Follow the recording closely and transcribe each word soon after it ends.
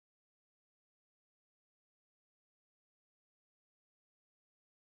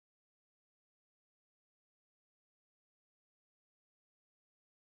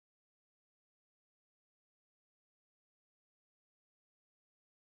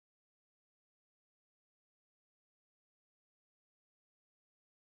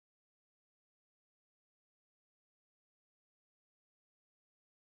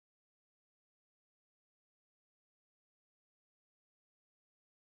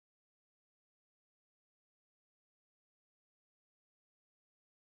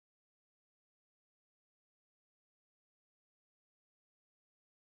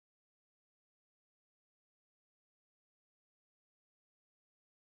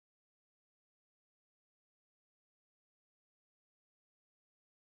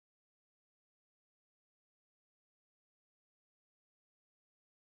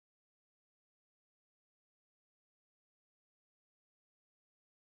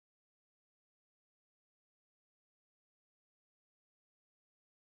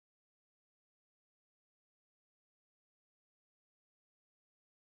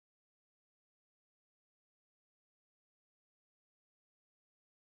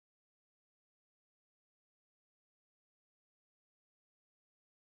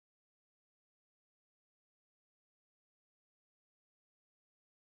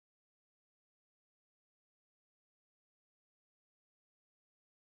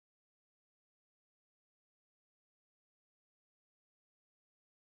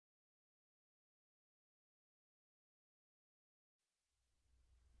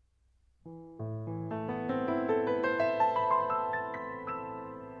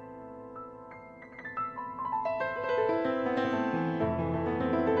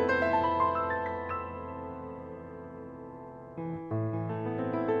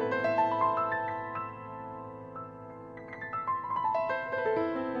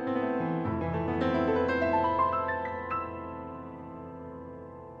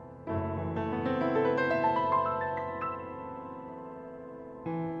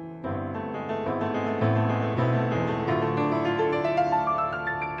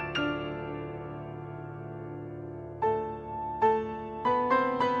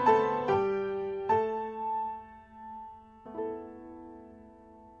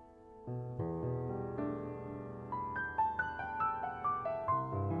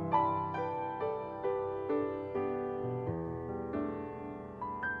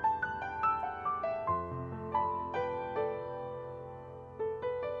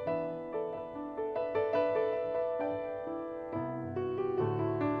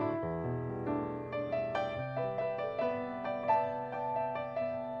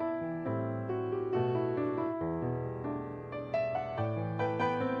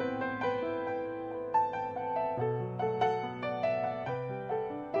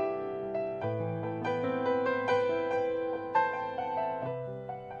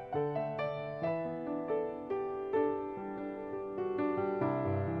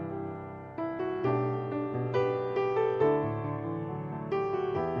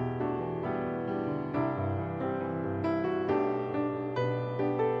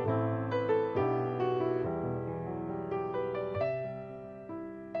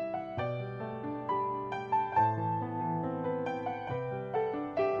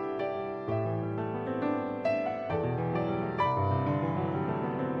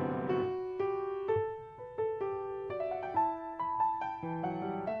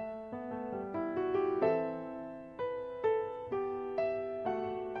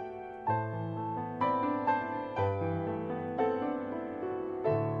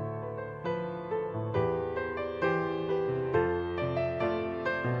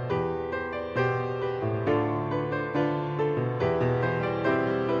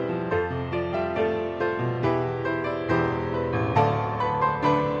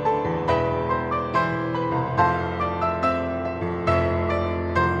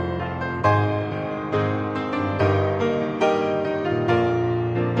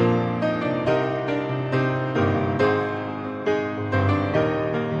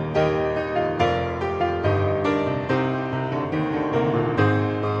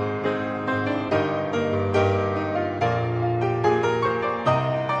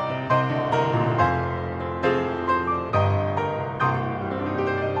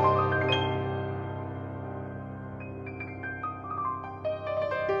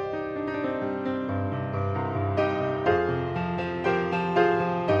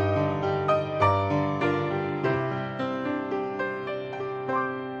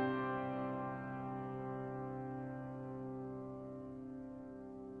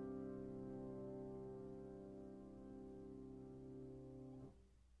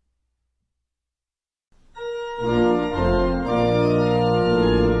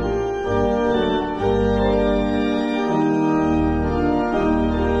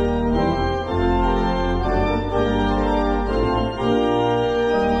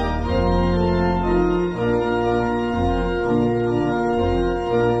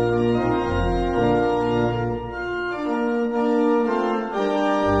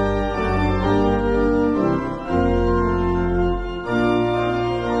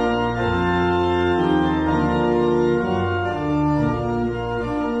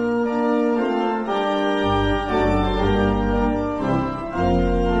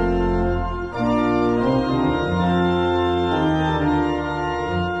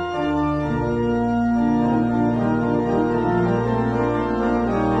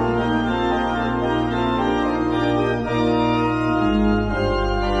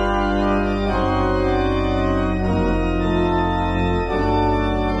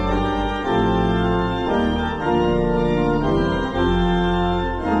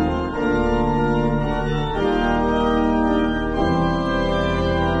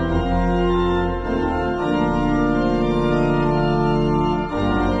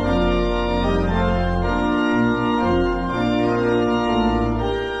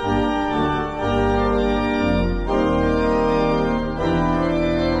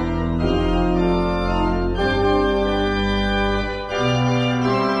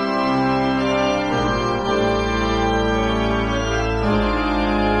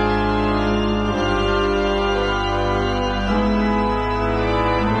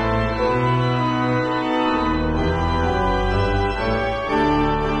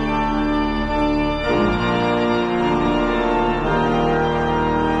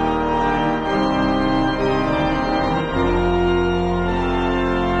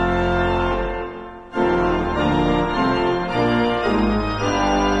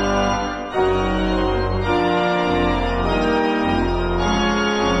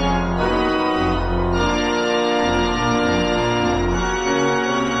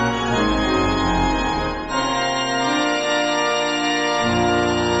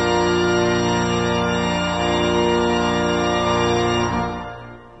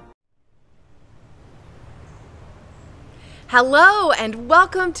Hello and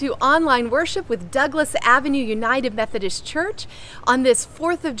welcome to online worship with Douglas Avenue United Methodist Church on this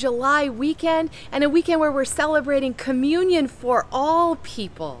 4th of July weekend, and a weekend where we're celebrating communion for all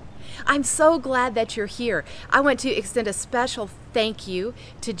people. I'm so glad that you're here. I want to extend a special thank you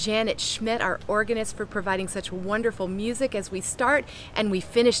to Janet Schmidt, our organist, for providing such wonderful music as we start and we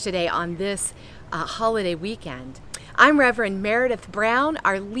finish today on this holiday weekend. I'm Reverend Meredith Brown,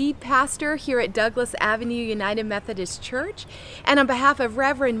 our lead pastor here at Douglas Avenue United Methodist Church. And on behalf of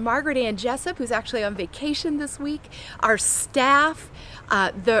Reverend Margaret Ann Jessup, who's actually on vacation this week, our staff,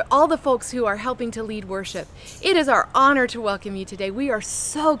 all the folks who are helping to lead worship, it is our honor to welcome you today. We are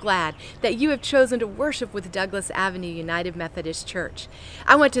so glad that you have chosen to worship with Douglas Avenue United Methodist Church.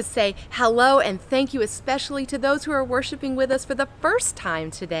 I want to say hello and thank you especially to those who are worshiping with us for the first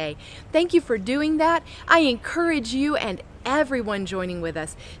time today. Thank you for doing that. I encourage you and everyone joining with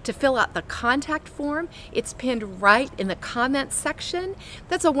us to fill out the contact form. It's pinned right in the comments section.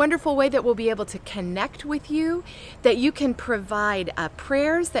 That's a wonderful way that we'll be able to connect with you, that you can provide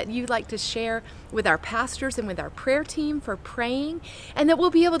prayers that you'd like to share with our pastors and with our prayer team for praying, and that we'll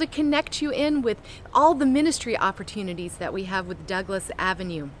be able to connect you in with all the ministry opportunities that we have with Douglas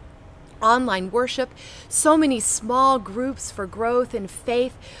Avenue. Online worship, so many small groups for growth in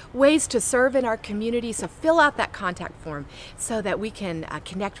faith, ways to serve in our community. So fill out that contact form so that we can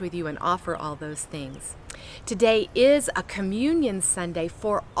connect with you and offer all those things. Today is a communion Sunday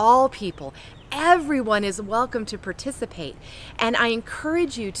for all people. Everyone is welcome to participate, and I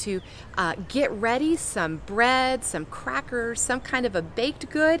encourage you to get ready some bread, some crackers, some kind of a baked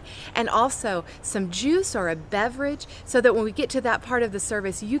good, and also some juice or a beverage, so that when we get to that part of the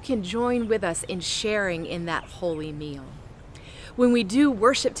service, you can join with us in sharing in that holy meal. When we do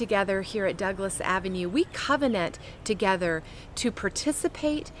worship together here at Douglas Avenue, we covenant together to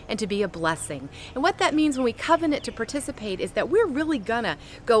participate and to be a blessing. And what that means when we covenant to participate is that we're really gonna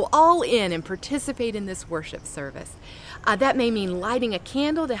go all in and participate in this worship service. That may mean lighting a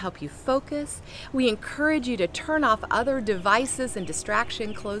candle to help you focus. We encourage you to turn off other devices and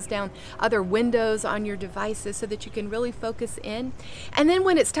distraction, close down other windows on your devices so that you can really focus in. And then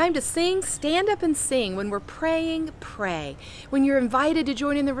when it's time to sing, stand up and sing. When we're praying, pray. When you're invited to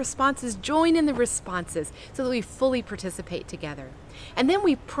join in the responses, join in the responses so that we fully participate together. And then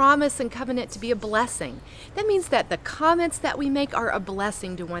we promise and covenant to be a blessing. That means that the comments that we make are a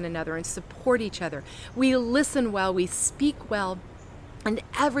blessing to one another and support each other. We listen well, we speak well, and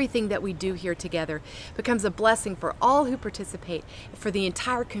everything that we do here together becomes a blessing for all who participate, for the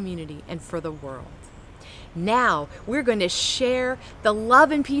entire community, and for the world. Now, we're going to share the love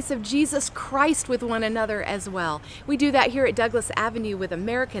and peace of Jesus Christ with one another as well. We do that here at Douglas Avenue with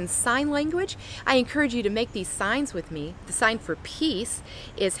American Sign Language. I encourage you to make these signs with me. The sign for peace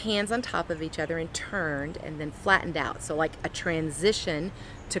is hands on top of each other and turned and then flattened out. So like a transition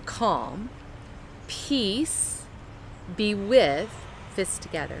to calm. Peace, be with, fists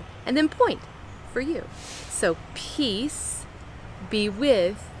together. And then point for you. So peace, be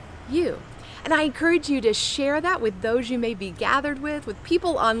with you. And I encourage you to share that with those you may be gathered with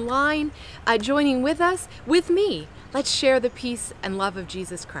people online joining with us, with me. Let's share the peace and love of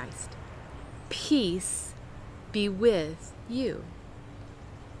Jesus Christ. Peace be with you.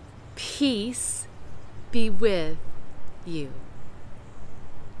 Peace be with you.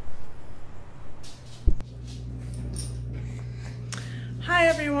 Hi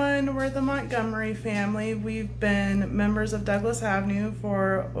everyone, we're the Montgomery family. We've been members of Douglas Avenue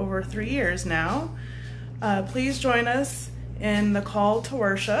for over 3 years now. Please join us in the call to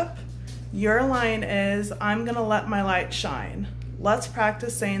worship. Your line is, I'm gonna let my light shine. Let's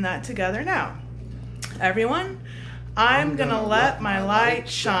practice saying that together now. Everyone, I'm gonna let my light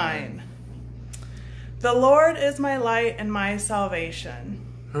shine. The Lord is my light and my salvation.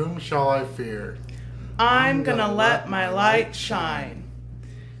 Whom shall I fear? I'm gonna let my light shine.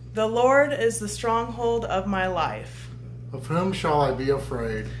 The Lord is the stronghold of my life. Of whom shall I be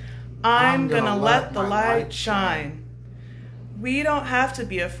afraid? I'm gonna let the light shine. We don't have to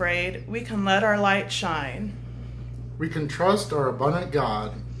be afraid. We can let our light shine. We can trust our abundant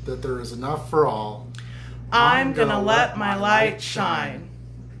God that there is enough for all. I'm gonna let my light shine.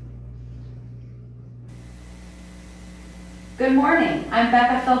 Good morning. I'm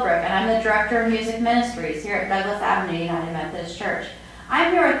Becca Philbrook, and I'm the Director of Music Ministries here at Douglas Avenue United Methodist Church.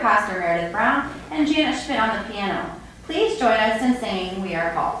 I'm here with Pastor Meredith Brown and Janet Schmidt on the piano. Please join us in singing We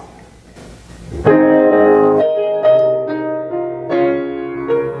Are Called. We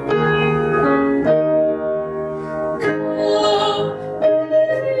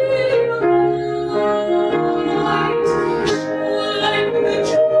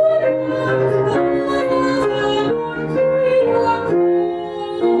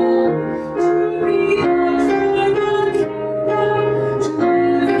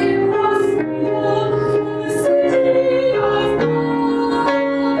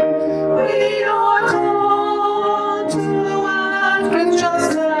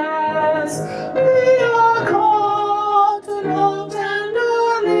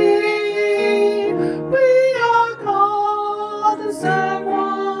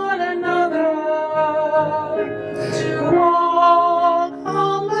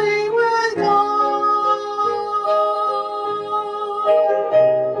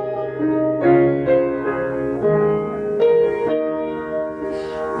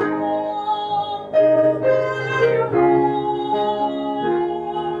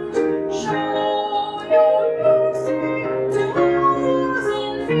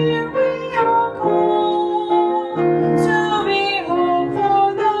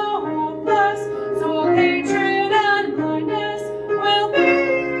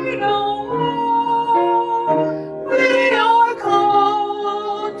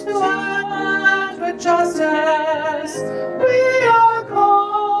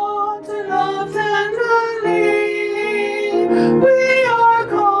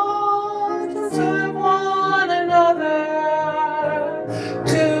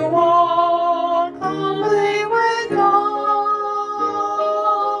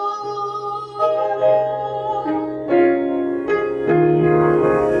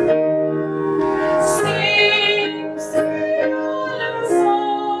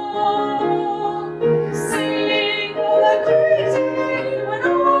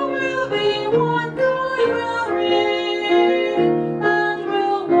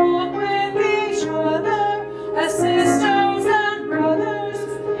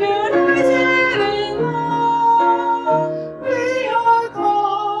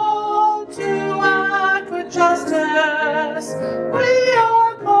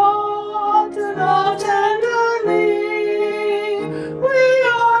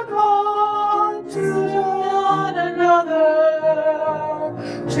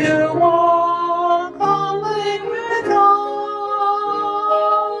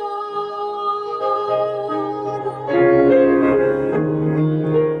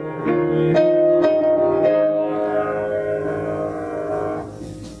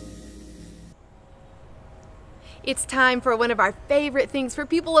It's time for one of our favorite things for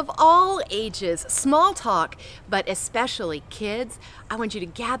people of all ages, small talk, but especially kids. I want you to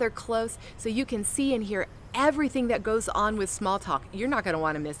gather close so you can see and hear everything that goes on with small talk. You're not going to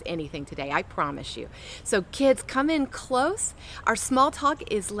want to miss anything today, I promise you. So kids, come in close. Our small talk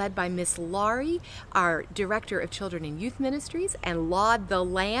is led by Miss Laurie, our Director of Children and Youth Ministries, and Laud the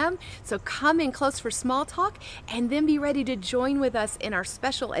Lamb. So come in close for small talk, and then be ready to join with us in our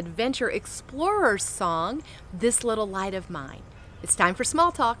special Adventure Explorers song, This Little Light of Mine. It's time for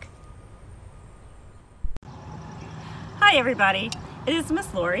small talk. Hi everybody, it is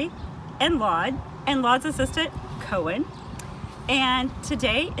Miss Laurie and Laud and Laud's assistant Cohen, and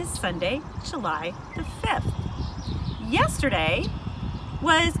today is Sunday, July the 5th. Yesterday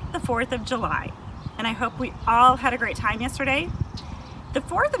was the 4th of July, and I hope we all had a great time yesterday. The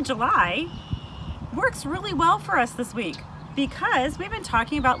 4th of July works really well for us this week because we've been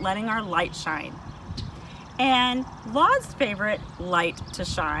talking about letting our light shine. And Laud's favorite light to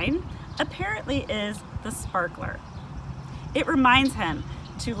shine apparently is the sparkler. It reminds him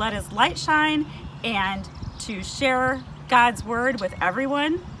to let his light shine and to share God's word with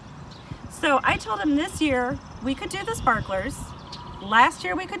everyone. So I told him this year we could do the sparklers. Last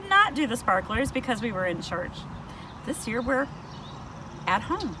year we could not do the sparklers because we were in church. This year we're at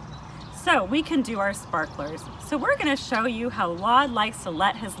home, so we can do our sparklers. So we're going to show you how Laud likes to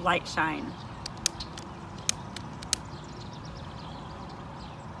let his light shine.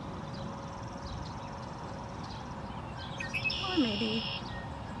 Or maybe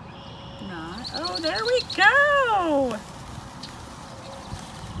not. Oh, there we go!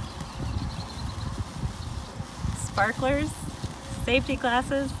 Sparklers, safety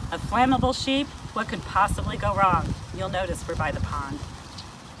glasses, a flammable sheep. What could possibly go wrong? You'll notice we're by the pond.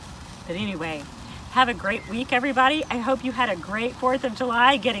 But anyway, have a great week, everybody. I hope you had a great 4th of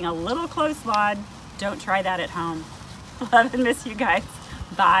July, getting a little close, Laud. Don't try that at home. Love and miss you guys.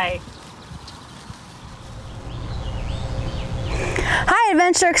 Bye. Hi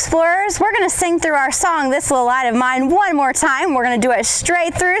Adventure Explorers, we're going to sing through our song This Little Light of Mine one more time. We're going to do it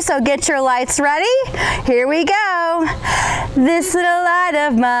straight through, so get your lights ready. Here we go. This little light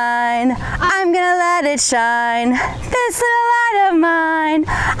of mine, I'm going to let it shine. This little light of mine,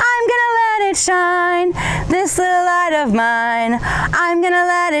 I'm going to let it shine. This little light of mine, I'm going to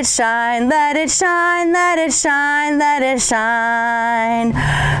let it shine. Let it shine, let it shine, let it shine.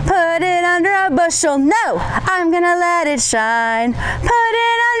 Put it under a bushel, no, I'm going to let it shine. Put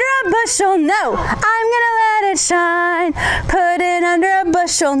it under a bushel, no, I'm gonna let it shine. Put it under a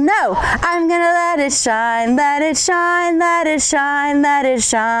bushel, no, I'm gonna let it shine. Let it shine, let it shine, let it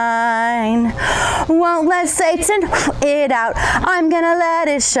shine. Won't let Satan it out, I'm gonna let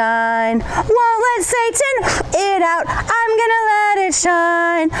it shine. Won't let Satan it out, I'm gonna let it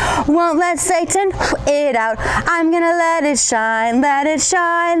shine. Won't let Satan it out, I'm gonna let it shine. Let it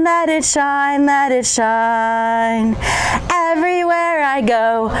shine, let it shine, let it shine. Everywhere I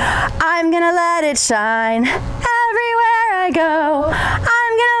go, I'm gonna let it shine. Everywhere I go,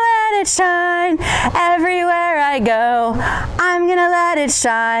 I'm gonna let it shine. Everywhere I go, I'm gonna let it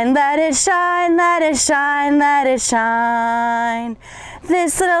shine. Let it shine, let it shine, let it shine.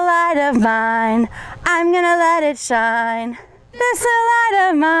 This little light of mine, I'm gonna let it shine. This little light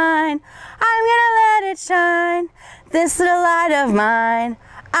of mine, I'm gonna let it shine. This little light of mine,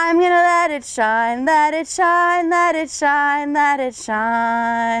 I'm gonna let it shine, let it shine, let it shine, let it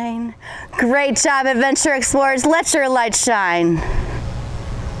shine. Great job, Adventure Explorers. Let your light shine.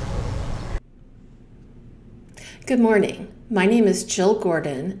 Good morning. My name is Jill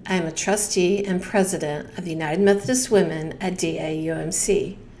Gordon. I am a trustee and president of the United Methodist Women at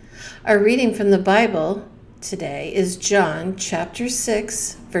DAUMC. Our reading from the Bible today is John chapter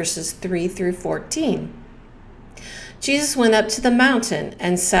 6, verses 3 through 14. Jesus went up to the mountain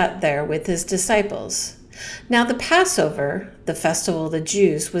and sat there with his disciples. Now the Passover, the festival of the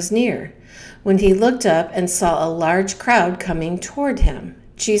Jews, was near. When he looked up and saw a large crowd coming toward him,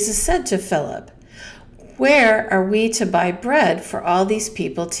 Jesus said to Philip, "Where are we to buy bread for all these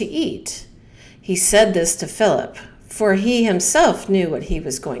people to eat?" He said this to Philip, for he himself knew what he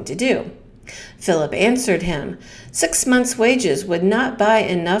was going to do. Philip answered him, 6 months' wages would not buy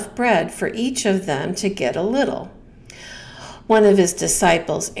enough bread for each of them to get a little. One of his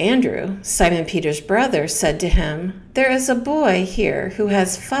disciples, Andrew, Simon Peter's brother, said to him, "There is a boy here who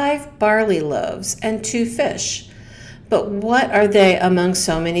has 5 barley loaves and 2 fish. But what are they among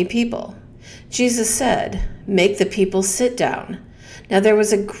so many people?" Jesus said, "Make the people sit down." Now there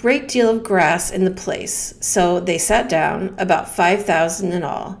was a great deal of grass in the place, so they sat down, about 5,000 in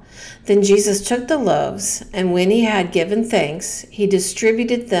all. Then Jesus took the loaves, and when he had given thanks, he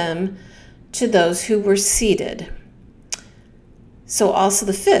distributed them to those who were seated, so also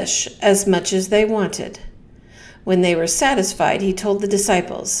the fish, as much as they wanted. When they were satisfied, he told the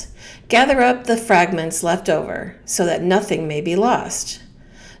disciples, "Gather up the fragments left over, so that nothing may be lost."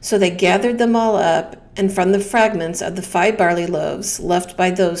 So they gathered them all up, and from the fragments of the 5 barley loaves left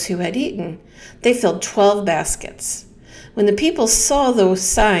by those who had eaten, they filled 12 baskets. When the people saw the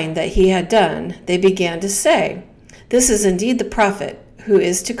sign that he had done, they began to say, "This is indeed the prophet who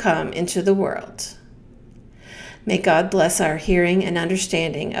is to come into the world." May God bless our hearing and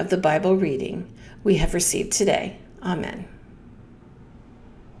understanding of the Bible reading we have received today. Amen.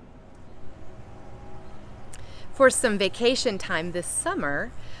 For some vacation time this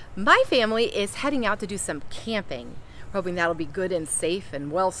summer, my family is heading out to do some camping. We're hoping that'll be good and safe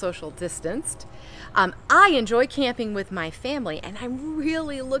and well social distanced. I enjoy camping with my family, and I'm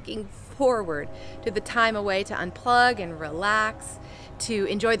really looking forward to the time away to unplug and relax, to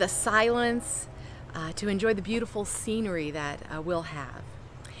enjoy the silence, to enjoy the beautiful scenery that we'll have.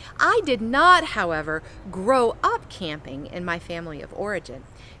 I did not, however, grow up camping in my family of origin.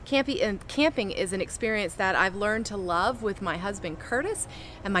 Camping is an experience that I've learned to love with my husband Curtis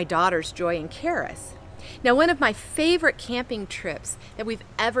and my daughters Joy and Karis. Now, one of my favorite camping trips that we've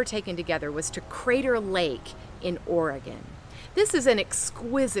ever taken together was to Crater Lake in Oregon. This is an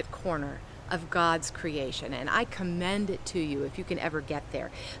exquisite corner of God's creation, and I commend it to you if you can ever get there.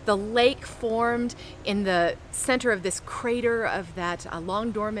 The lake formed in the center of this crater of that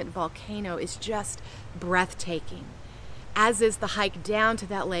long dormant volcano is just breathtaking, as is the hike down to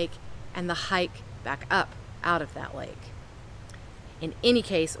that lake and the hike back up out of that lake. In any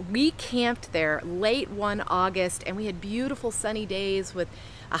case, we camped there late one August, and we had beautiful sunny days with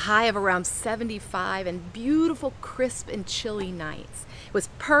a high of around 75 and beautiful crisp and chilly nights. It was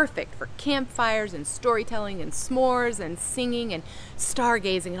perfect for campfires and storytelling and s'mores and singing and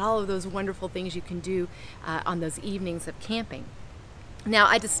stargazing and all of those wonderful things you can do on those evenings of camping. Now,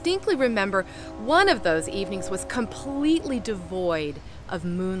 I distinctly remember one of those evenings was completely devoid of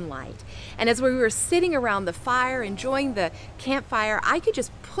moonlight. And as we were sitting around the fire, enjoying the campfire, I could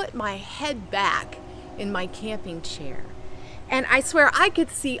just put my head back in my camping chair. And I swear I could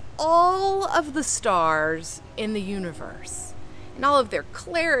see all of the stars in the universe and all of their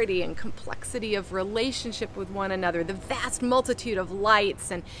clarity and complexity of relationship with one another, the vast multitude of lights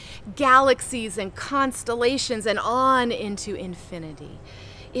and galaxies and constellations and on into infinity.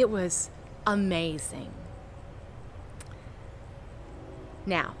 It was amazing.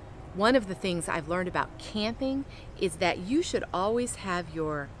 Now, one of the things I've learned about camping is that you should always have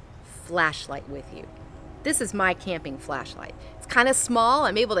your flashlight with you. This is my camping flashlight. It's kind of small.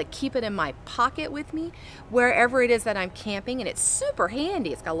 I'm able to keep it in my pocket with me wherever it is that I'm camping, and it's super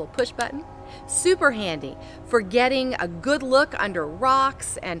handy. It's got a little push button. Super handy for getting a good look under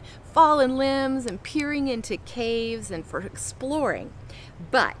rocks and fallen limbs and peering into caves and for exploring.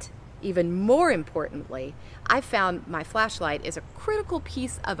 But even more importantly, I found my flashlight is a critical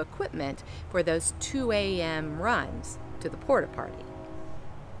piece of equipment for those 2 a.m. runs to the porta potty.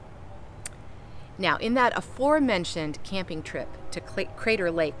 Now, in that aforementioned camping trip to Crater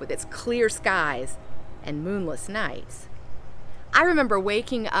Lake with its clear skies and moonless nights, I remember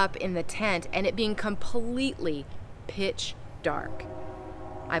waking up in the tent and it being completely pitch dark.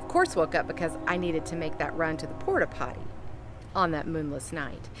 I, of course, woke up because I needed to make that run to the porta potty on that moonless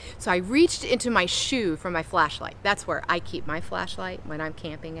night. So I reached into my shoe for my flashlight. That's where I keep my flashlight when I'm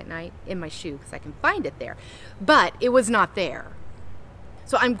camping at night, in my shoe, because I can find it there. But it was not there.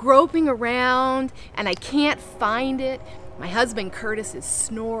 So I'm groping around and I can't find it. My husband Curtis is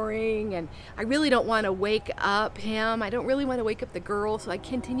snoring and I really don't want to wake up him. I don't really want to wake up the girls, so I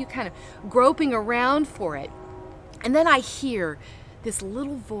continue kind of groping around for it. And then I hear this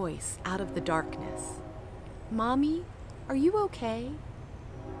little voice out of the darkness. "Mommy, are you okay?"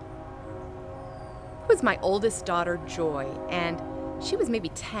 It was my oldest daughter, Joy, and she was maybe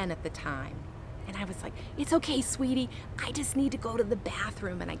 10 at the time. And I was like, "It's okay, sweetie. I just need to go to the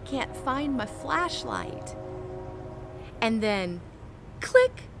bathroom and I can't find my flashlight." And then,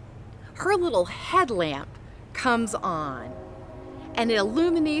 click, her little headlamp comes on and it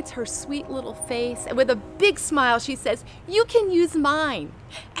illuminates her sweet little face. And with a big smile, she says, "You can use mine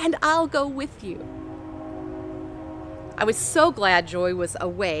and I'll go with you." I was so glad Joy was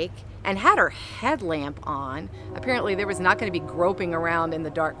awake and had her headlamp on. Apparently there was not going to be groping around in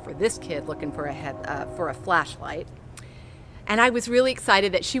the dark for this kid looking for a flashlight. And I was really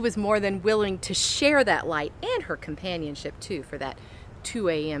excited that she was more than willing to share that light and her companionship too for that 2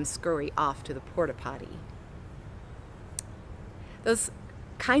 a.m. scurry off to the porta potty. Those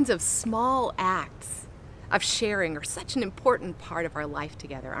kinds of small acts of sharing are such an important part of our life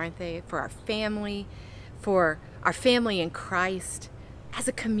together, aren't they? For our family, for our family in Christ, as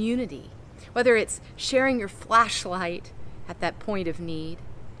a community, whether it's sharing your flashlight at that point of need,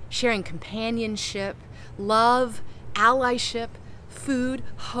 sharing companionship, love, allyship, food,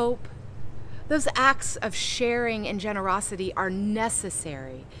 hope. Those acts of sharing and generosity are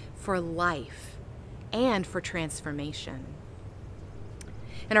necessary for life and for transformation.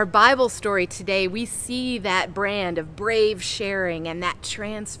 In our Bible story today, we see that brand of brave sharing and that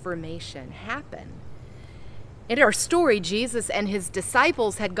transformation happen. In our story, Jesus and his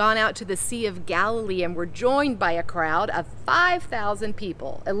disciples had gone out to the Sea of Galilee and were joined by a crowd of 5,000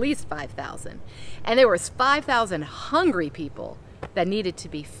 people, at least 5,000. And there was 5,000 hungry people that needed to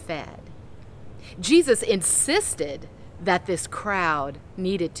be fed. Jesus insisted that this crowd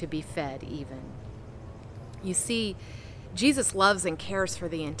needed to be fed even. You see, Jesus loves and cares for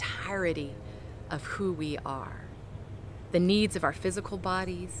the entirety of who we are, the needs of our physical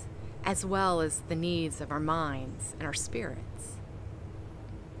bodies, as well as the needs of our minds and our spirits.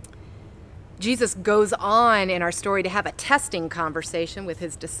 Jesus goes on in our story to have a testing conversation with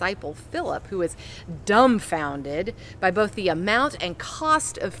his disciple Philip, who is dumbfounded by both the amount and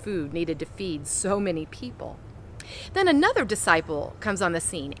cost of food needed to feed so many people. Then another disciple comes on the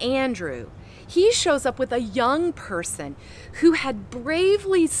scene, Andrew. He shows up with a young person who had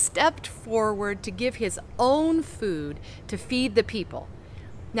bravely stepped forward to give his own food to feed the people.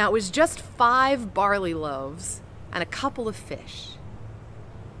 Now, it was just 5 barley loaves and a couple of fish.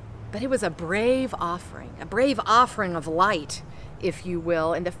 But it was a brave offering of light, if you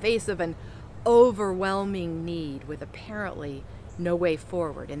will, in the face of an overwhelming need with apparently no way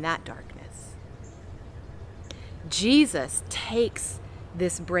forward in that darkness. Jesus takes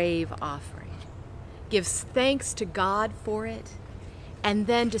this brave offering, gives thanks to God for it, and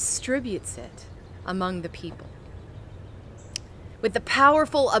then distributes it among the people. With the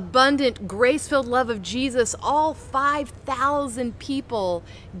powerful, abundant, grace-filled love of Jesus, all 5,000 people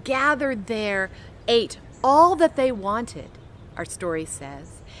gathered there, ate all that they wanted, our story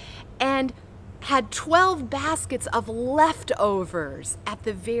says, and had 12 baskets of leftovers at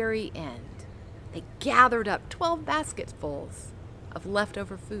the very end. They gathered up 12 basketfuls of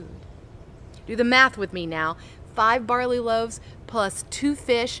leftover food. Do the math with me now. 5 barley loaves plus 2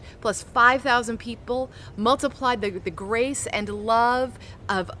 fish plus 5,000 people, multiplied the grace and love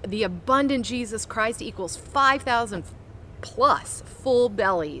of the abundant Jesus Christ equals 5,000 plus full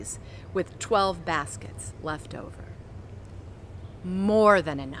bellies with 12 baskets left over. More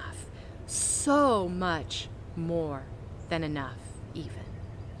than enough. So much more than enough even.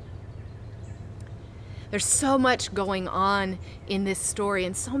 There's so much going on in this story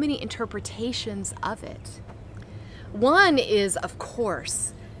and so many interpretations of it. One is, of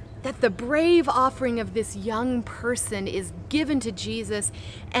course, that the brave offering of this young person is given to Jesus,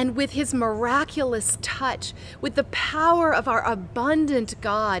 and with his miraculous touch, with the power of our abundant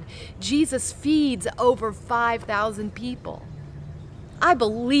God, Jesus feeds over 5,000 people. I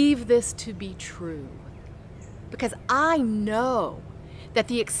believe this to be true because I know that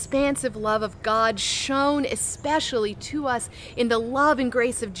the expansive love of God shown especially to us in the love and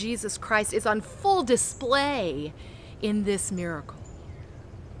grace of Jesus Christ is on full display in this miracle.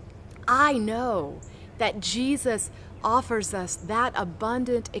 I know that Jesus offers us that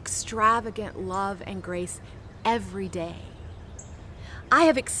abundant, extravagant love and grace every day. I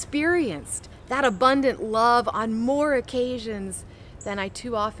have experienced that abundant love on more occasions than I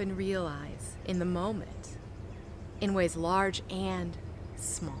too often realize in the moment, in ways large and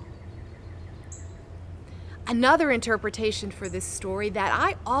small. Another interpretation for this story that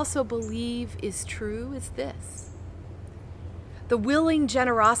I also believe is true is this. The willing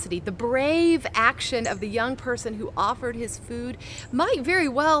generosity, the brave action of the young person who offered his food might very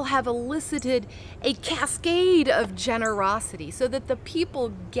well have elicited a cascade of generosity so that the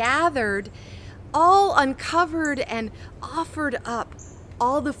people gathered all uncovered and offered up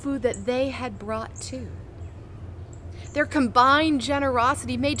all the food that they had brought too. Their combined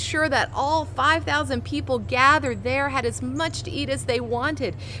generosity made sure that all 5,000 people gathered there had as much to eat as they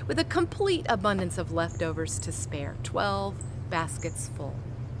wanted, with a complete abundance of leftovers to spare, 12 baskets full.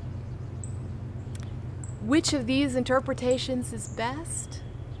 Which of these interpretations is best?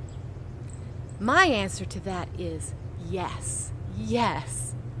 My answer to that is yes,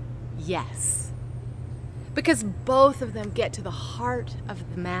 yes, yes. Because both of them get to the heart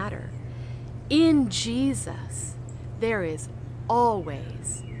of the matter. In Jesus, there is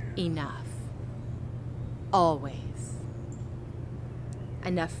always enough. Always.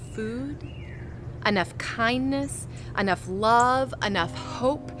 Enough food, enough kindness, enough love, enough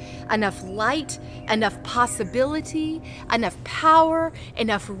hope, enough light, enough possibility, enough power,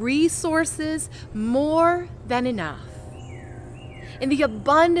 enough resources, more than enough. In the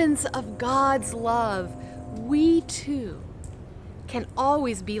abundance of God's love, we too can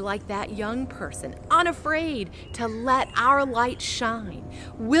always be like that young person, unafraid to let our light shine,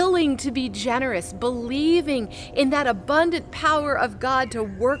 willing to be generous, believing in that abundant power of God to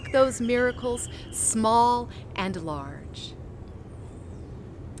work those miracles, small and large.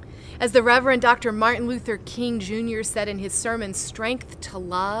 As the Reverend Dr. Martin Luther King Jr. said in his sermon, Strength to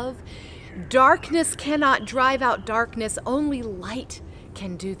Love, darkness cannot drive out darkness, only light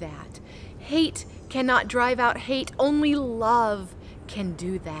can do that. Hate cannot drive out hate, only love can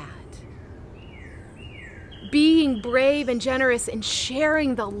do that. Being brave and generous in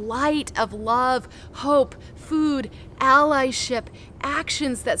sharing the light of love, hope, food, allyship,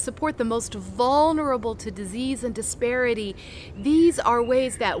 actions that support the most vulnerable to disease and disparity, these are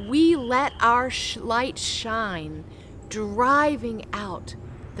ways that we let our light shine, driving out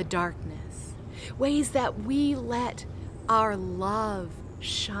the darkness. Ways that we let our love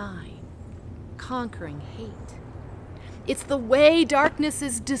shine, conquering hate. It's the way darkness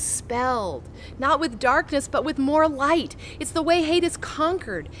is dispelled, not with darkness, but with more light. It's the way hate is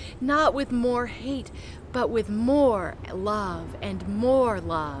conquered, not with more hate, but with more love and more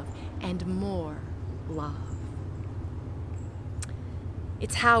love and more love.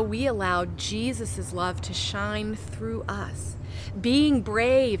 It's how we allow Jesus' love to shine through us, being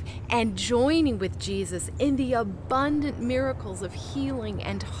brave and joining with Jesus in the abundant miracles of healing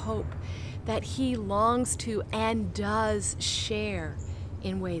and hope that he longs to and does share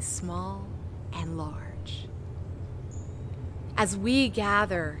in ways small and large. As we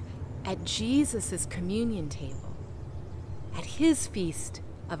gather at Jesus' communion table, at his feast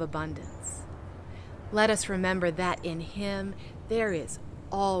of abundance, let us remember that in him there is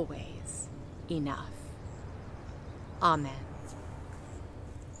always enough. Amen.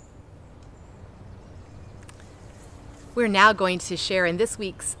 We're now going to share in this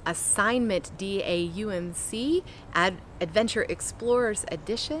week's Assignment DAUMC Adventure Explorers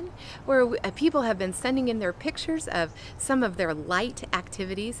Edition, where people have been sending in their pictures of some of their light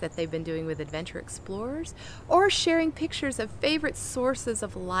activities that they've been doing with Adventure Explorers, or sharing pictures of favorite sources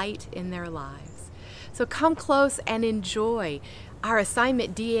of light in their lives. So come close and enjoy our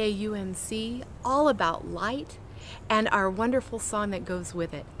Assignment DAUMC, all about light, and our wonderful song that goes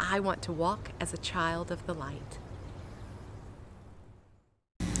with it, I Want to Walk as a Child of the Light.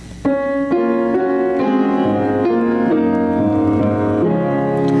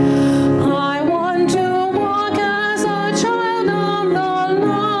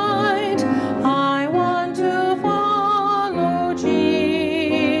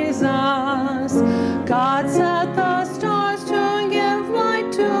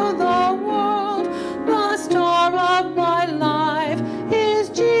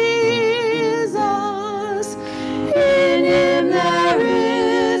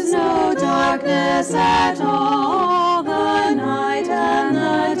 At all, the night and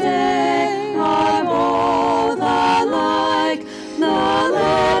the day are both alike. The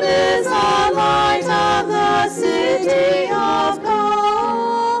Lamb is the light of the city of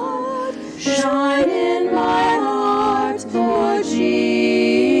God. Shine in my heart, Lord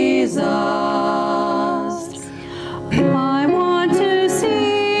Jesus. I want to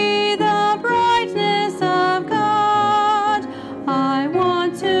see the brightness of God. I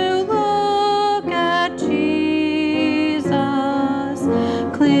want to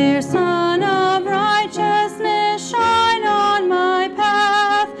clear sun of righteousness, shine on my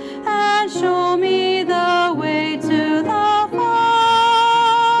path and show me the way to the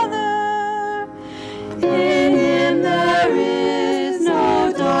Father. In him there is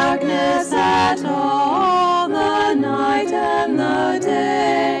no darkness at all. The night and the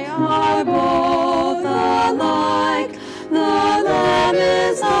day are both alike. The Lamb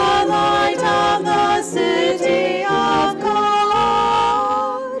is the light of the city of God.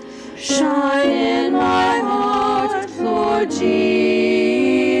 Shine in my heart, Lord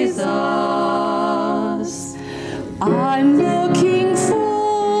Jesus. I'm looking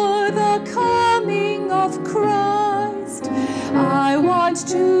for the coming of Christ. I want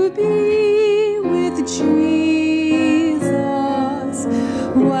to be with Jesus.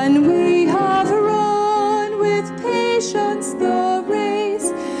 When we have run with patience the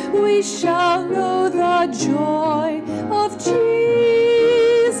race, we shall know the joy of Jesus.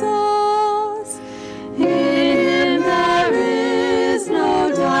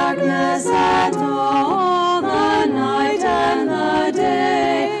 Darkness at all, the night and the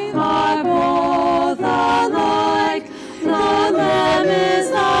day are both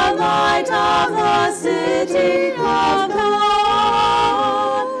glory of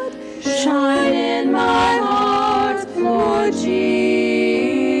God shine in my heart, Lord Jesus.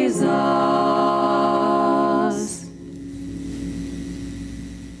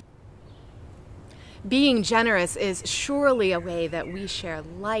 Being generous is surely a way that we share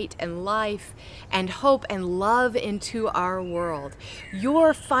light and life and hope and love into our world.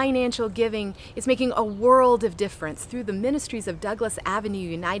 Your financial giving is making a world of difference through the ministries of Douglas Avenue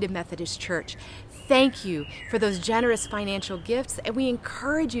United Methodist Church. Thank you for those generous financial gifts, and we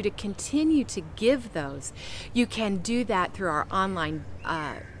encourage you to continue to give those. You can do that through our online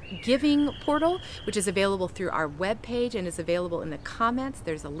giving portal, which is available through our webpage and is available in the comments.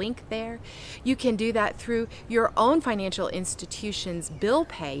 There's a link there. You can do that through your own financial institution's bill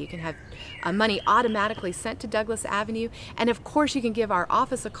pay. You can have money automatically sent to Douglas Avenue, and of course you can give our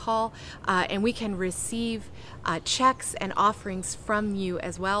office a call and we can receive checks and offerings from you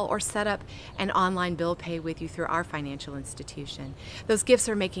as well, or set up an online bill pay with you through our financial institution. Those gifts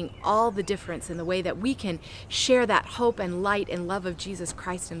are making all the difference in the way that we can share that hope and light and love of Jesus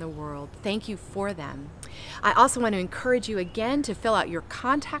Christ in the world. Thank you for them. I also want to encourage you again to fill out your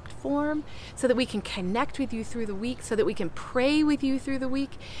contact form so that we can connect with you through the week, so that we can pray with you through the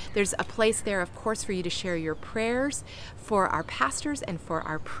week. There's a place there, of course, for you to share your prayers for our pastors and for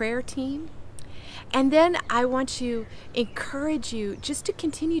our prayer team. And then I want to encourage you just to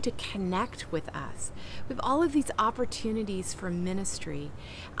continue to connect with us. We have all of these opportunities for ministry.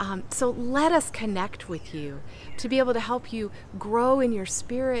 So let us connect with you to be able to help you grow in your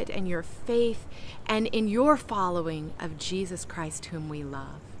spirit and your faith and in your following of Jesus Christ, whom we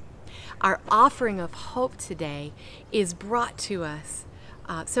love. Our offering of hope today is brought to us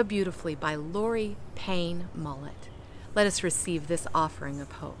so beautifully by Lori Payne Mullet. Let us receive this offering of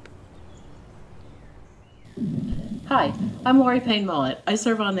hope. Hi, I'm Lori Payne Mullet. I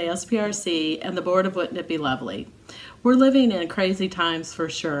serve on the SPRC and the board of Wouldn't It Be Lovely. We're living in crazy times for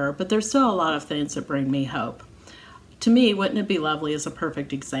sure, but there's still a lot of things that bring me hope. To me, Wouldn't It Be Lovely is a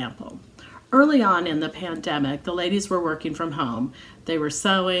perfect example. Early on in the pandemic, the ladies were working from home. They were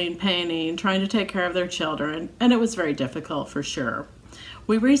sewing, painting, trying to take care of their children, and it was very difficult for sure.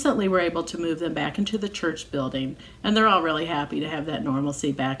 We recently were able to move them back into the church building, and they're all really happy to have that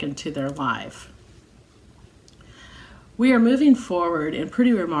normalcy back into their life. We are moving forward in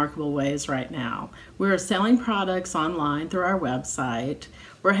pretty remarkable ways right now. We are selling products online through our website.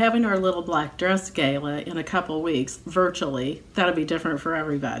 We're having our little black dress gala in a couple weeks, virtually. That'll be different for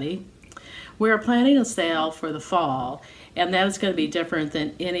everybody. We are planning a sale for the fall, and that is going to be different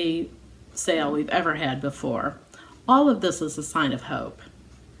than any sale we've ever had before. All of this is a sign of hope.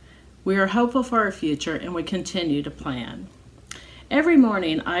 We are hopeful for our future, and we continue to plan. Every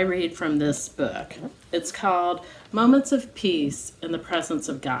morning I read from this book. It's called Moments of Peace in the Presence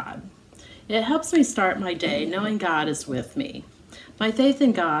of God. It helps me start my day knowing God is with me. My faith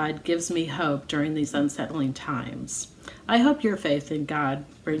in God gives me hope during these unsettling times. I hope your faith in God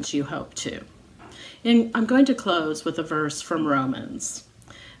brings you hope too. And I'm going to close with a verse from Romans.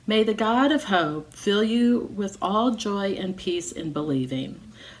 May the God of hope fill you with all joy and peace in believing,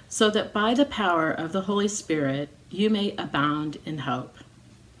 so that by the power of the Holy Spirit you may abound in hope.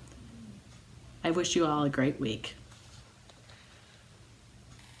 I wish you all a great week.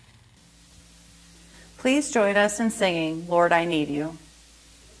 Please join us in singing, Lord, I Need You.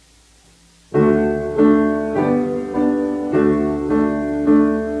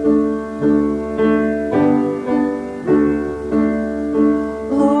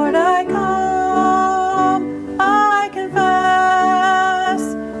 Lord, I come, I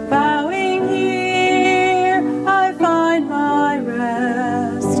confess, bowing here, I find my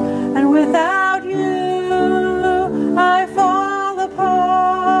rest, and without you, I fall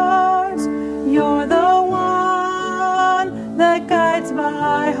apart. You're the one that guides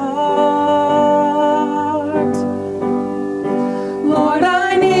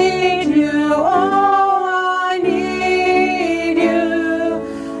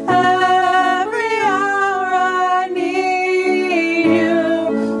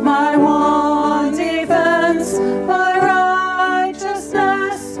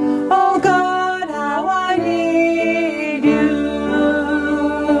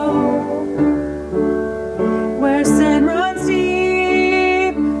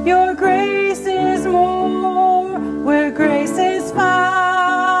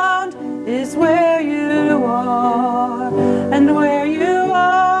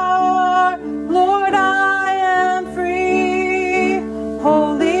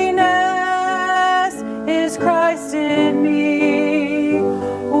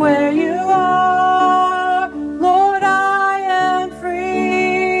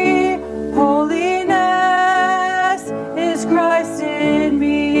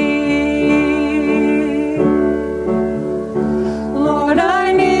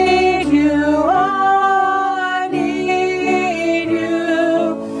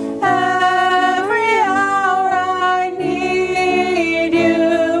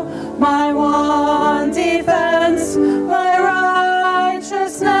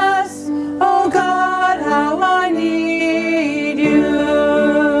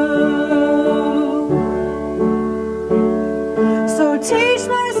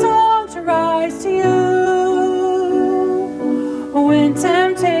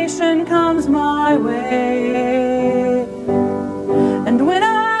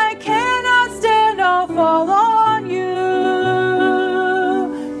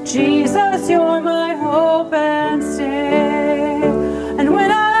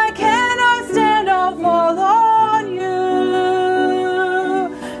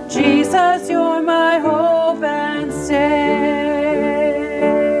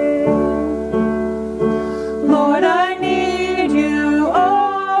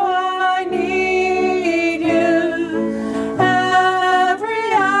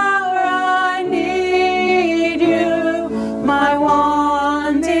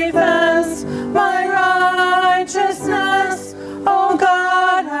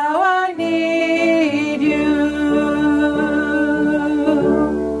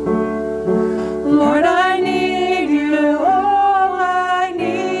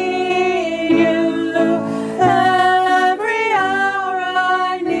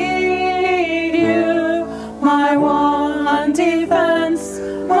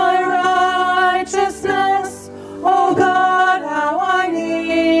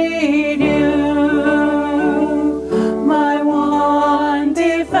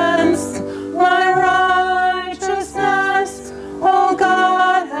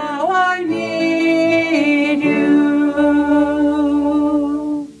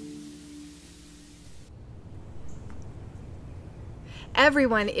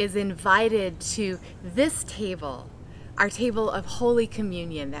everyone is invited to this table, our table of Holy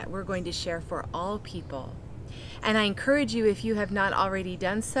Communion that we're going to share for all people. And I encourage you, if you have not already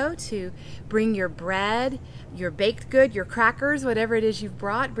done so, to bring your bread, your baked good, your crackers, whatever it is you've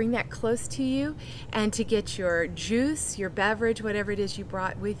brought, bring that close to you, and to get your juice, your beverage, whatever it is you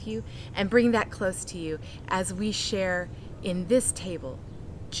brought with you, and bring that close to you as we share in this table,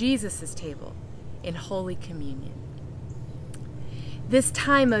 Jesus' table, in Holy Communion. This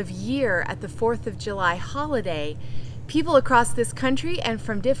time of year at the 4th of July holiday, people across this country and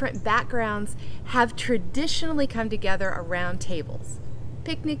from different backgrounds have traditionally come together around tables.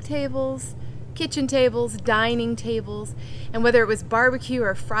 Picnic tables, kitchen tables, dining tables, and whether it was barbecue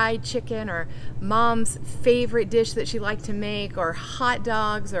or fried chicken or mom's favorite dish that she liked to make, or hot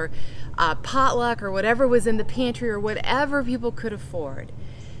dogs or potluck or whatever was in the pantry or whatever people could afford,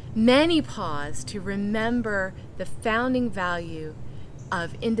 many paused to remember the founding value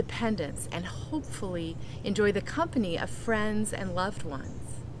of independence and hopefully enjoy the company of friends and loved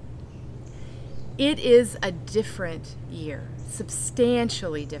ones. It is a different year,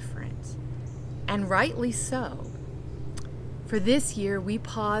 substantially different, and rightly so. For this year, we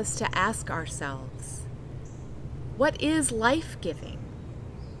pause to ask ourselves, what is life-giving?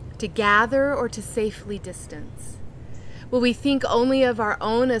 To gather or to safely distance? Will we think only of our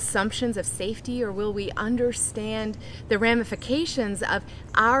own assumptions of safety, or will we understand the ramifications of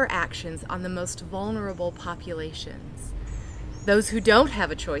our actions on the most vulnerable populations? Those who don't have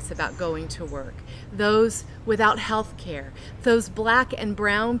a choice about going to work, those without health care, those black and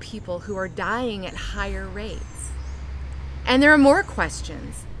brown people who are dying at higher rates. And there are more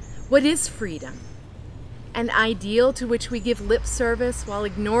questions. What is freedom? An ideal to which we give lip service while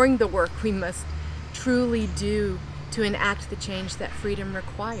ignoring the work we must truly do to enact the change that freedom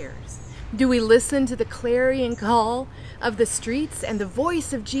requires? Do we listen to the clarion call of the streets and the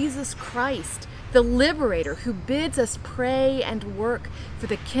voice of Jesus Christ, the liberator who bids us pray and work for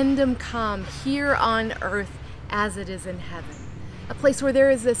the kingdom come here on earth as it is in heaven, a place where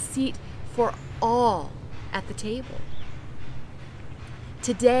there is a seat for all at the table?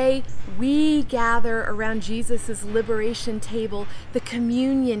 Today, we gather around Jesus' liberation table, the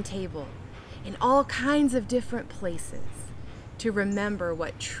communion table, in all kinds of different places to remember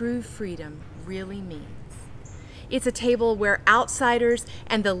what true freedom really means. It's a table where outsiders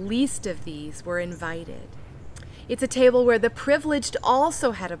and the least of these were invited. It's a table where the privileged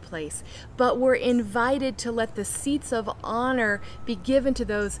also had a place, but were invited to let the seats of honor be given to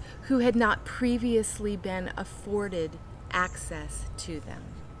those who had not previously been afforded access to them.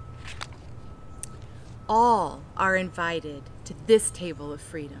 All are invited to this table of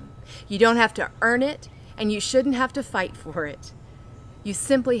freedom. You don't have to earn it, and you shouldn't have to fight for it. You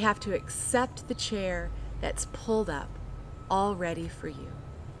simply have to accept the chair that's pulled up, all ready for you.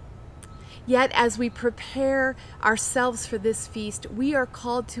 Yet, as we prepare ourselves for this feast, we are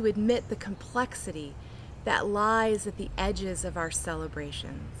called to admit the complexity that lies at the edges of our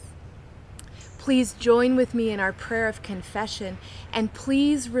celebrations. Please join with me in our prayer of confession, and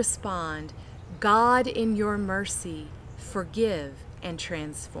please respond, God, in your mercy, forgive and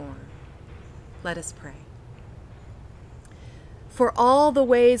transform. Let us pray. For all the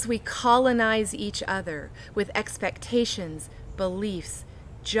ways we colonize each other with expectations, beliefs,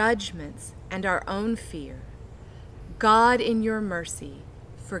 judgments, and our own fear, God, in your mercy,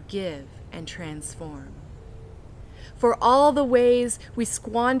 forgive and transform. For all the ways we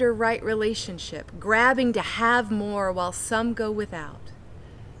squander right relationship, grabbing to have more while some go without,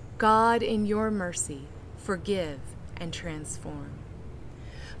 God, in your mercy, forgive and transform.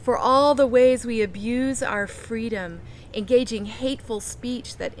 For all the ways we abuse our freedom, engaging hateful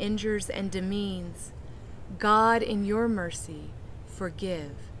speech that injures and demeans, God, in your mercy,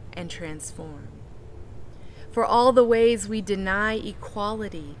 forgive and transform. For all the ways we deny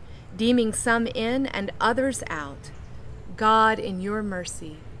equality, deeming some in and others out, God, in your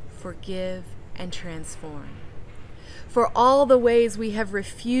mercy, forgive and transform. For all the ways we have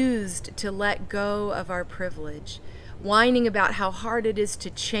refused to let go of our privilege, whining about how hard it is to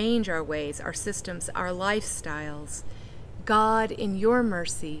change our ways, our systems, our lifestyles, God, in your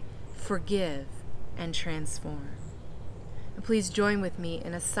mercy, forgive and transform. And please join with me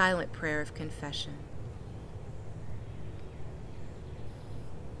in a silent prayer of confession.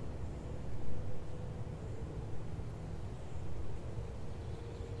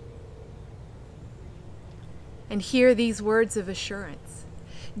 And hear these words of assurance.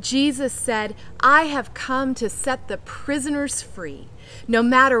 Jesus said, I have come to set the prisoners free. No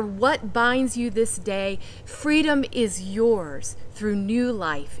matter what binds you this day, freedom is yours through new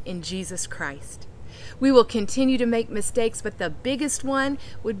life in Jesus Christ. We will continue to make mistakes, but the biggest one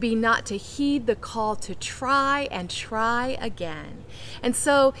would be not to heed the call to try and try again. And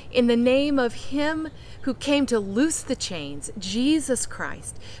so, in the name of Him who came to loose the chains, Jesus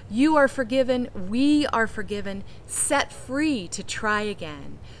Christ, you are forgiven, we are forgiven, set free to try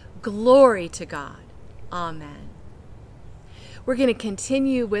again. Glory to God. Amen. We're going to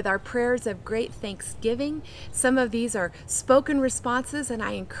continue with our prayers of great thanksgiving. Some of these are spoken responses, and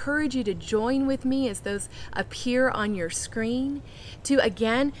I encourage you to join with me as those appear on your screen. To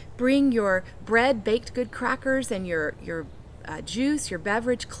again, bring your bread, baked good crackers, and your juice, your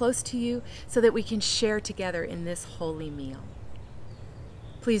beverage close to you so that we can share together in this holy meal.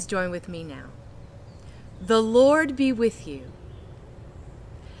 Please join with me now. The Lord be with you.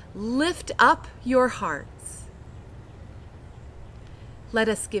 Lift up your hearts. Let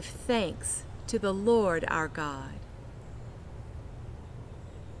us give thanks to the Lord our God.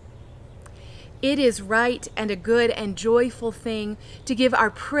 It is right and a good and joyful thing to give our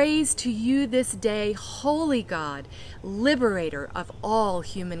praise to you this day, holy God, liberator of all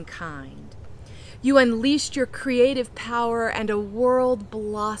humankind. You unleashed your creative power and a world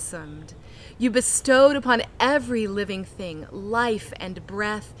blossomed. You bestowed upon every living thing life and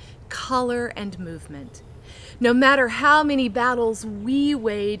breath, color and movement. No matter how many battles we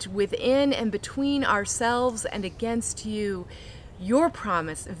wage within and between ourselves and against you, your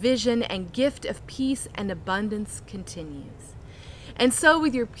promise, vision, and gift of peace and abundance continues. And so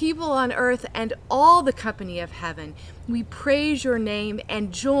with your people on earth and all the company of heaven, we praise your name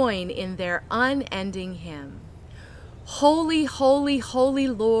and join in their unending hymn. Holy, holy, holy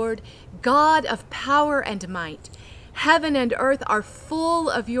Lord, God of power and might, heaven and earth are full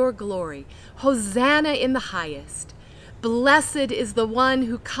of your glory. Hosanna in the highest. Blessed is the one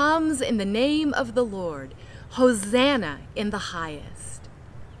who comes in the name of the Lord. Hosanna in the highest.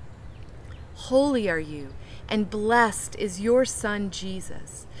 Holy are you, and blessed is your Son,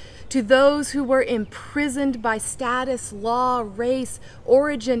 Jesus. To those who were imprisoned by status, law, race,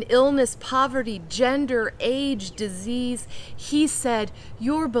 origin, illness, poverty, gender, age, disease, he said,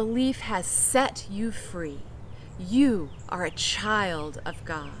 your belief has set you free. You are a child of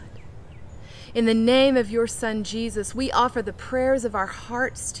God. In the name of your Son, Jesus, we offer the prayers of our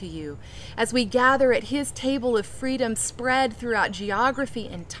hearts to you as we gather at his table of freedom spread throughout geography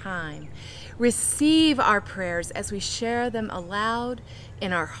and time. Receive our prayers as we share them aloud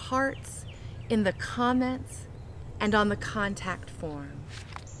in our hearts, in the comments, and on the contact form.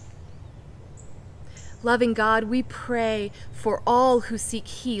 Loving God, we pray for all who seek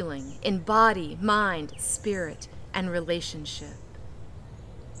healing in body, mind, spirit, and relationship.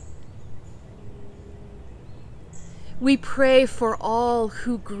 We pray for all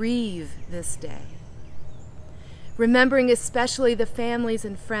who grieve this day, remembering especially the families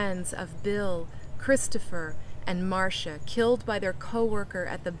and friends of Bill, Christopher, and Marcia, killed by their co-worker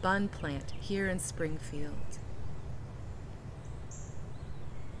at the bun plant here in Springfield.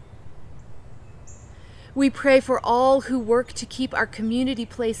 We pray for all who work to keep our community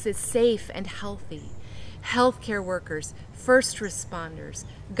places safe and healthy. Healthcare workers, first responders,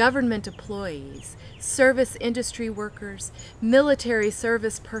 government employees, service industry workers, military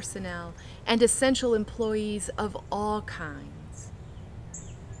service personnel, and essential employees of all kinds.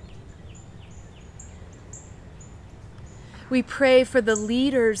 We pray for the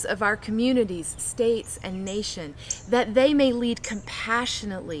leaders of our communities, states, and nation, that they may lead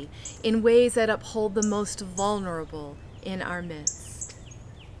compassionately in ways that uphold the most vulnerable in our midst.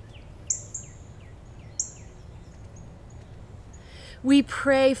 We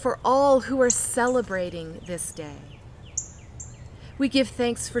pray for all who are celebrating this day. We give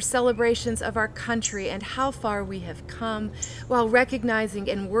thanks for celebrations of our country and how far we have come, while recognizing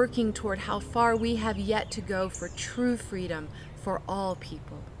and working toward how far we have yet to go for true freedom for all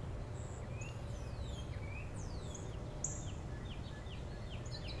people.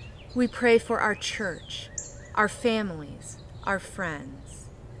 We pray for our church, our families, our friends,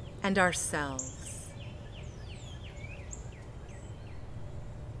 and ourselves.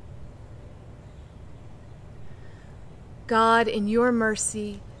 God, in your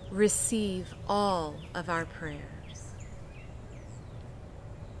mercy, receive all of our prayers.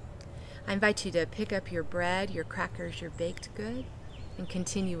 I invite you to pick up your bread, your crackers, your baked good, and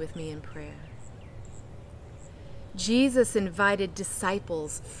continue with me in prayer. Jesus invited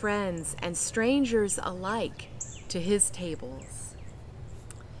disciples, friends, and strangers alike to his tables.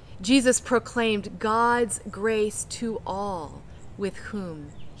 Jesus proclaimed God's grace to all with whom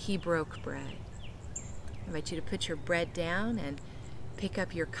he broke bread. I invite you to put your bread down and pick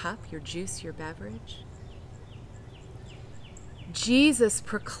up your cup, your juice, your beverage. Jesus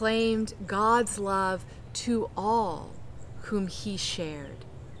proclaimed God's love to all whom he shared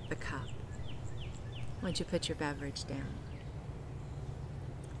the cup. Why don't you put your beverage down?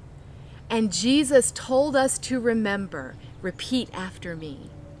 And Jesus told us to remember, repeat after me,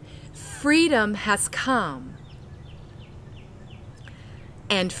 freedom has come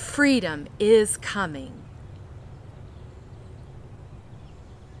and freedom is coming.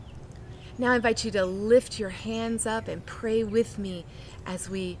 Now I invite you to lift your hands up and pray with me as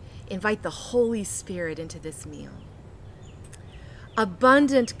we invite the Holy Spirit into this meal.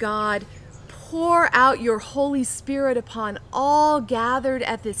 Abundant God, pour out your Holy Spirit upon all gathered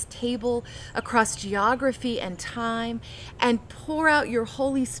at this table across geography and time, and pour out your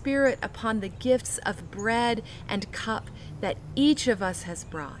Holy Spirit upon the gifts of bread and cup that each of us has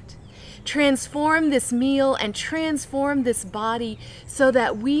brought. Transform this meal and transform this body so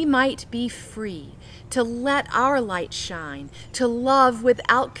that we might be free to let our light shine, to love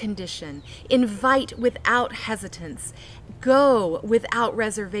without condition, invite without hesitance, go without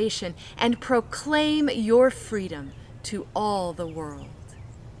reservation, and proclaim your freedom to all the world.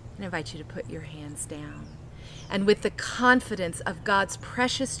 I invite you to put your hands down. And with the confidence of God's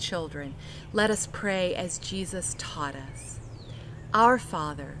precious children, let us pray as Jesus taught us. Our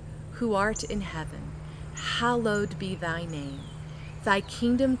Father, who art in heaven, hallowed be thy name. Thy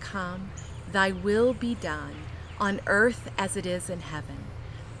kingdom come, thy will be done, on earth as it is in heaven.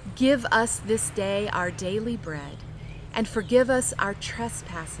 Give us this day our daily bread, and forgive us our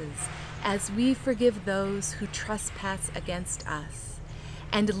trespasses, as we forgive those who trespass against us.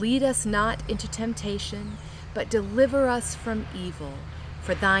 And lead us not into temptation, but deliver us from evil.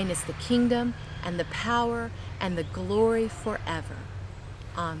 For thine is the kingdom, and the power, and the glory forever.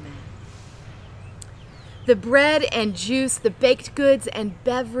 Amen. The bread and juice, the baked goods and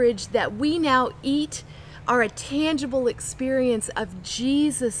beverage that we now eat are a tangible experience of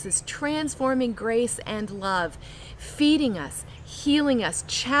Jesus' transforming grace and love, feeding us, healing us,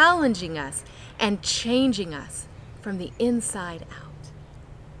 challenging us, and changing us from the inside out.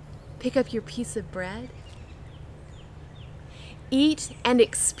 Pick up your piece of bread. Eat and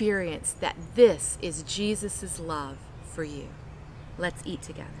experience that this is Jesus' love for you. Let's eat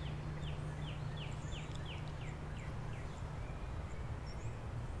together.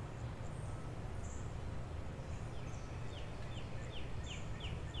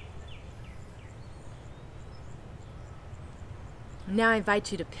 Now I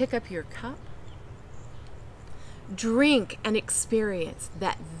invite you to pick up your cup, drink and experience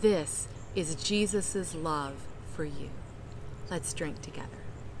that this is Jesus' love for you. Let's drink together.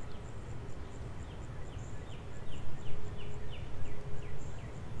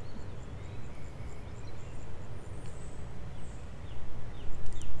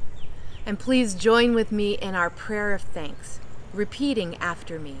 And please join with me in our prayer of thanks, repeating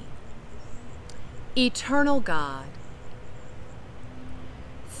after me. Eternal God,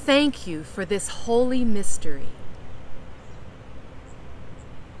 thank you for this holy mystery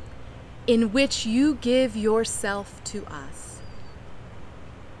in which you give yourself to us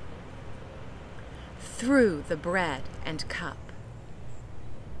through the bread and cup.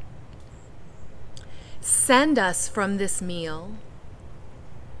 Send us from this meal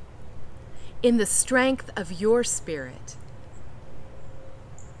in the strength of your Spirit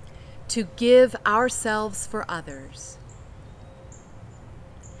to give ourselves for others.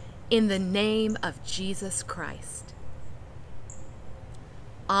 In the name of Jesus Christ.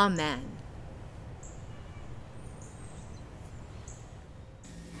 Amen.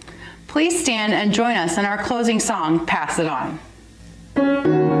 Please stand and join us in our closing song, Pass It On.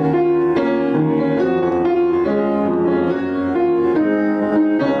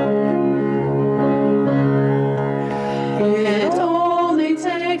 It only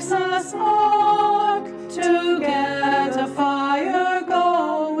takes a spark to get a fire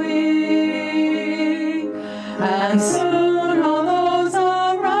going, and soon all those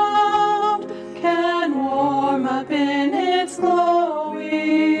around can warm up in its glowing.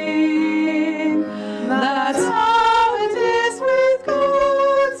 That's how it is with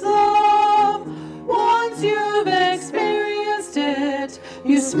God's love. Once you've experienced it,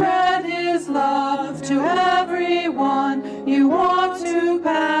 you spread His love to everyone. You want to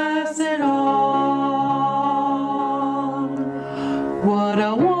pass it on. What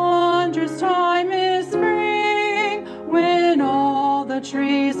a wondrous time is spring, when all the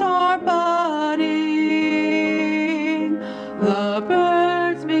trees are budding. The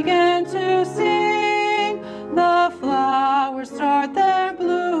birds begin to sing, the flowers start their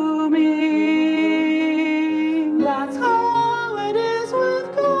blooming. That's how it is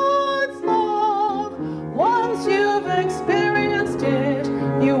with God's love. Once you've experienced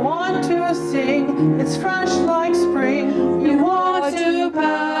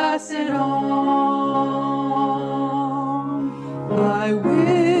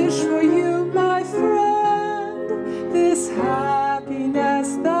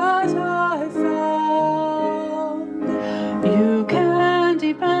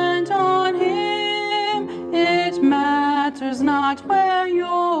where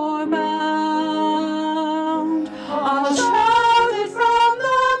you're bound. I'll shout it from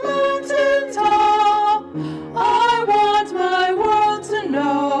the mountaintop. I want my world to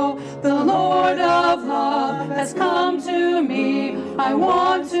know the Lord of love has come to me. I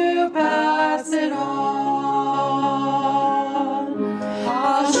want to pass it on.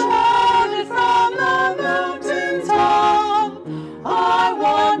 I'll shout it from the mountaintop. I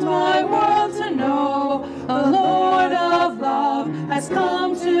want my world to know the Lord of love has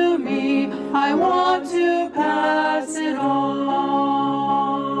come to me. I want to pass it on.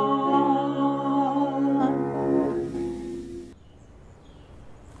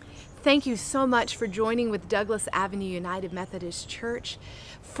 Thank you so much for joining with Douglas Avenue United Methodist Church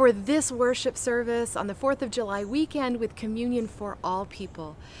for this worship service on the 4th of July weekend with Communion for All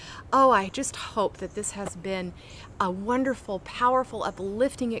People. Oh, I just hope that this has been a wonderful, powerful,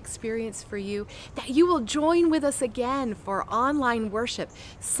 uplifting experience for you, that you will join with us again for online worship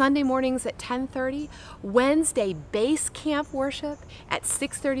Sunday mornings at 10:30, Wednesday base camp worship at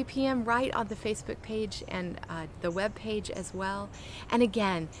 6:30 p.m. right on the Facebook page and the web page as well. And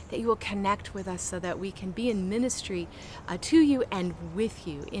again, that you will connect with us so that we can be in ministry to you and with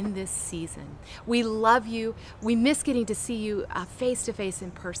you in this season. We love you. We miss getting to see you face to face in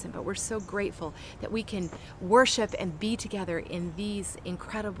person, but we're so grateful that we can worship and be together in these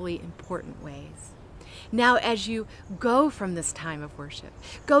incredibly important ways. Now, as you go from this time of worship,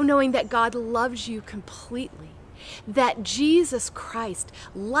 go knowing that God loves you completely, that Jesus Christ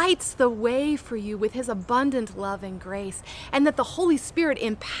lights the way for you with his abundant love and grace, and that the Holy Spirit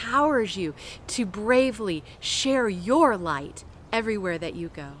empowers you to bravely share your light everywhere that you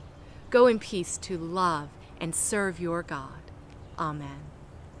go. Go in peace to love and serve your God. Amen.